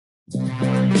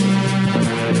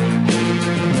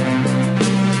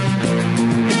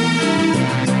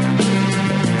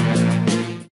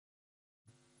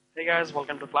guys,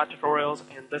 welcome to Flat Tutorials,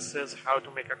 and this is how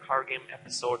to make a car game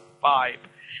episode 5.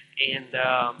 And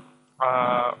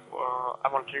I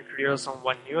want to introduce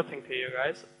one new thing to you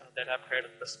guys, that I've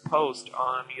created this post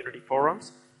on Unity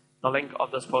forums. The link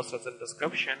of this post is in the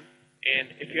description,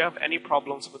 and if you have any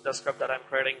problems with the script that I'm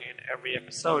creating in every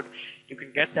episode, you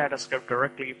can get that script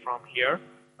directly from here.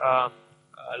 I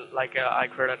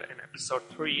created in episode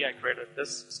 3, I created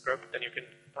this script, then you can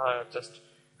just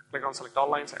click on select all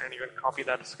lines and you can copy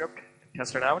that script and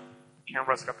test it out. The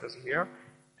camera script is here,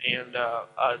 and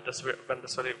when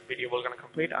this video will gonna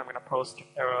complete, I'm gonna post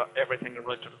everything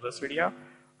related to this video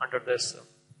under this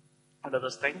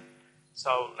thing.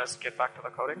 So let's get back to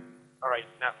the coding. Alright,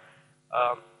 now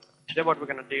today what we're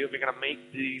gonna do, we're gonna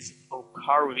make these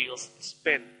car wheels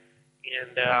spin,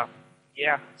 and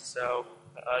so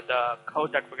the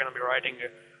code that we're gonna be writing,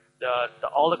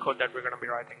 all the code that we're going to be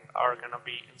writing are going to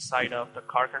be inside of the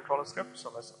car controller script. So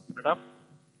let's open it up.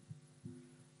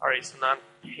 Alright, so now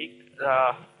take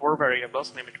 4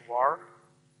 variables, name it var,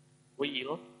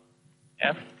 wheel,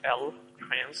 fl,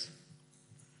 trans.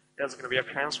 There's going to be a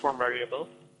transform variable.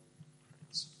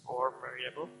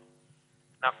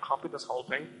 Now copy this whole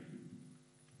thing,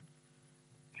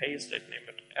 paste it, name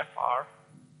it fr,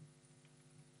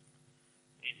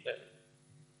 and then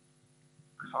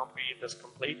copy this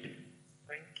complete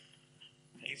thing,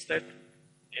 paste it,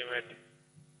 name it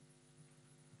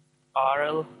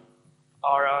rl,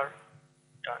 rr,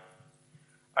 done.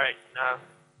 Alright, now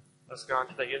let's go on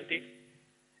to the Unity.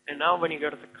 And now when you go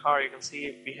to the car, you can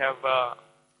see we have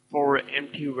 4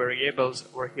 empty variables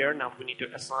over here. Now we need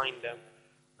to assign them.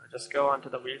 Just go onto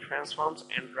the wheel transforms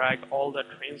and drag all the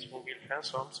transform wheel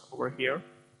transforms over here.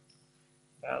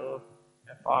 L,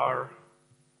 fr,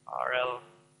 rl,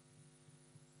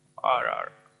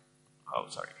 RR. Oh,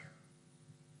 sorry.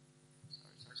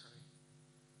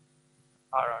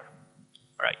 RR.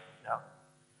 Alright,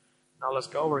 now let's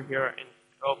go over here and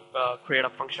create a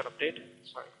function update.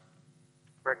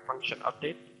 Create function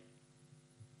update.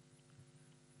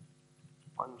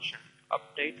 Function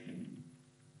update.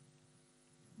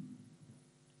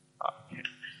 Okay.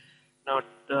 Now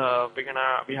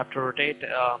we have to rotate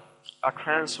a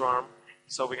transform.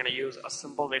 So we're going to use a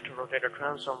simple way to rotate a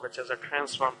transform, which is a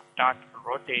transform dot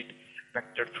rotate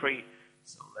vector 3.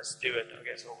 So let's do it.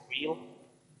 Okay, so wheel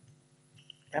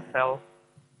fl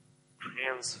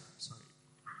trans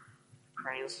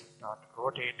dot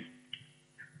rotate.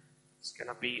 It's going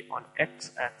to be on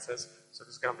x-axis, so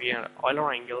it's going to be an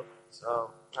Euler angle.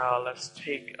 So let's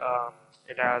take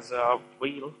it as a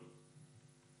wheel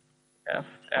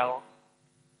fl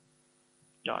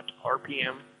dot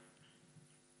rpm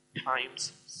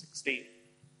times 60,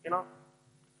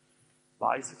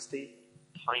 by 60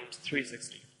 times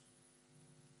 360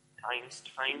 times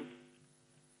time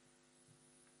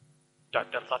dot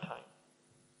delta time.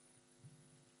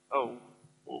 Oh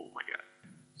my god,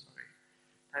 sorry.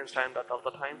 Times time dot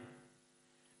delta time.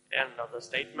 End of the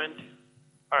statement.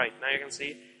 Alright, now you can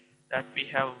see that we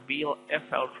have wheel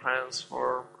fl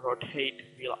transform rotate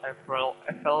wheel fl.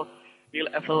 Wheel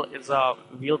fl is a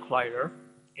wheel collider,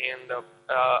 and the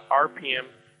RPM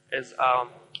is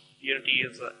Unity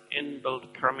is an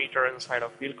inbuilt parameter inside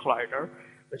of wheel collider,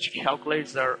 which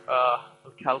calculates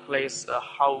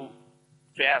how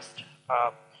fast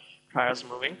car is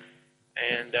moving.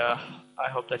 And I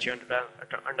hope that you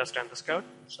understand this code.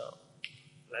 So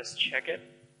let's check it.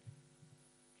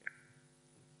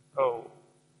 Oh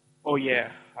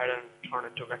yeah, I didn't turn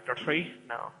it to vector 3.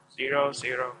 Now 0,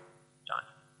 0, done.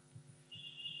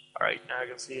 Alright, now you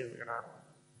can see we're gonna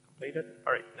complete it.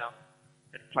 Alright, now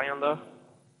hit play on the.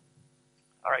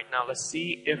 Alright, now let's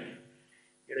see if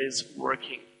it is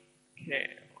working. Okay,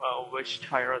 well, which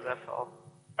tire is FL?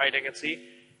 Alright, you can see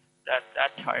that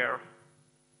tire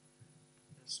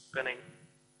is spinning.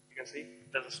 You can see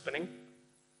there's a spinning,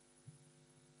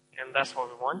 and that's what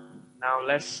we want. Now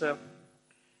let's go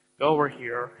over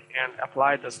here and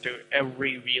apply this to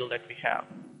every wheel that we have.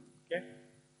 Okay,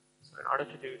 so in order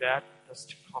to do that,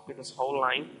 just copy this whole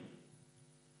line,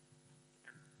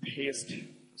 paste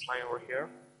this line over here,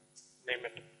 name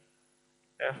it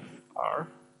FR.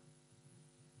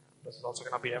 This is also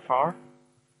going to be FR.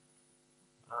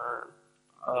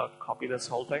 Copy this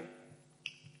whole thing,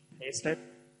 paste it.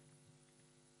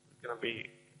 It's going to be,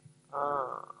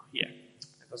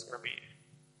 it's going to be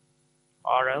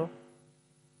RL.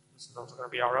 This is also going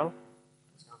to be RL.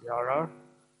 This is going to be RR.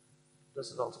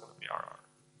 This is also going to be RR.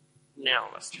 Now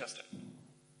let's test it.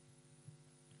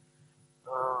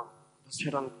 Let's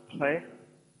hit on play.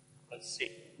 Let's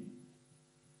see.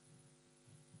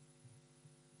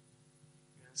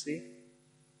 You can see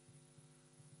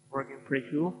working pretty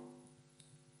cool.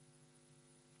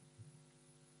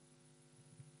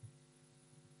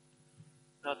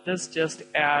 this just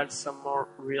adds some more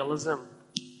realism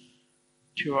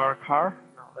to our car.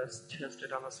 Now let's test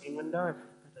it on the scene window if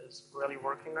it is really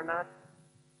working or not.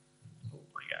 Oh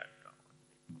my god, let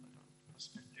me put it on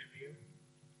perspective view.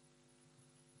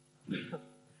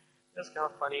 It's kind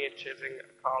of funny chasing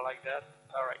a car like that.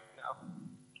 Alright, now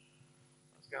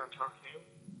let's go and talk to you.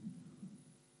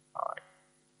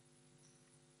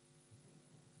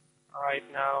 Alright,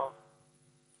 now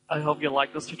I hope you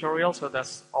like this tutorial. So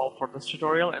that's all for this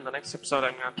tutorial. In the next episode,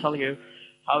 I'm going to tell you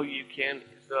how you can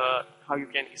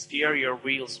steer your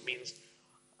wheels. Means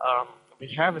we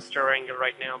have a steering wheel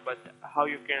right now, but how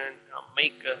you can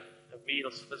make the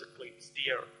wheels physically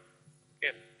steer.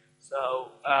 Okay.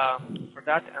 So for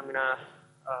that,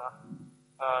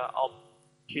 I'll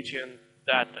teach you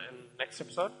that in the next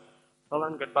episode. Till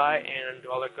then, goodbye and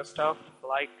do all the good stuff.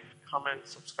 Like, comment,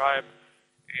 subscribe,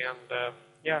 and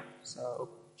yeah. So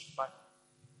bye.